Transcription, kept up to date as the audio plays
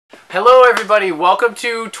Hello everybody, welcome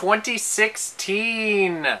to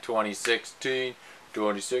 2016. 2016,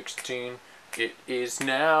 2016. It is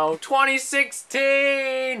now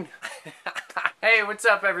 2016! Hey, what's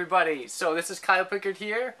up everybody? So this is Kyle Pickard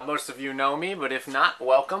here. Most of you know me, but if not,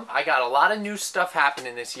 welcome. I got a lot of new stuff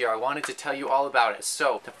happening this year. I wanted to tell you all about it.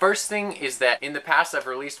 So the first thing is that in the past I've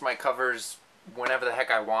released my covers whenever the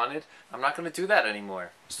heck I wanted. I'm not going to do that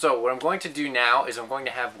anymore. So what I'm going to do now is I'm going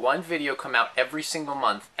to have one video come out every single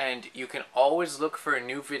month, and you can always look for a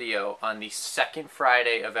new video on the second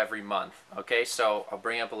Friday of every month. Okay, so I'll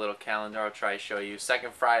bring up a little calendar. I'll try to show you.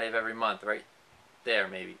 Second Friday of every month, right there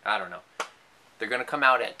maybe. I don't know. They're going to come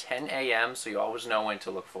out at 10 a.m. so you always know when to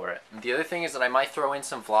look for it. The other thing is that I might throw in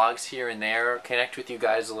some vlogs here and there, connect with you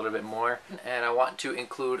guys a little bit more. And I want to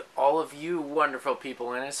include all of you wonderful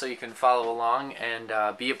people in it so you can follow along and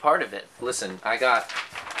be a part of it. Listen, I got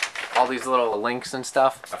all these little links and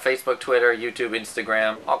stuff. Facebook, Twitter, YouTube,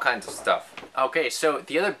 Instagram, all kinds of stuff. Okay, so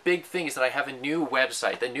the other big thing is that I have a new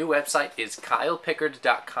website. The new website is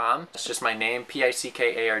kylepickard.com. It's just my name,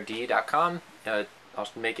 Pickard.com. I'll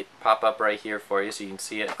make it pop up right here for you so you can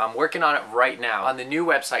see it. I'm working on it right now. On the new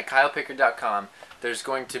website, kylepickard.com, there's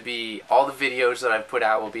going to be all the videos that I've put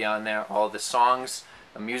out will be on there, all the songs,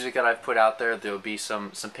 the music that I've put out there. There'll be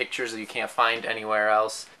some pictures that you can't find anywhere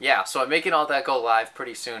else. Yeah, so I'm making all that go live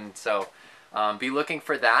pretty soon, so be looking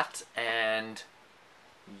for that, and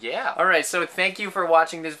yeah. Alright, so thank you for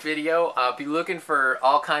watching this video. Be looking for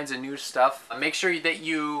all kinds of new stuff. Make sure that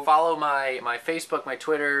you follow my Facebook, my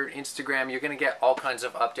Twitter, Instagram. You're going to get all kinds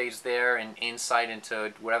of updates there and insight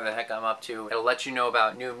into whatever the heck I'm up to. It'll let you know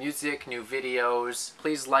about new music, new videos.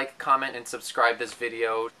 Please like, comment, and subscribe this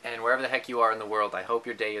video. And wherever the heck you are in the world, I hope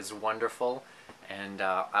your day is wonderful. And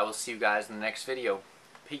I will see you guys in the next video.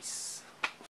 Peace.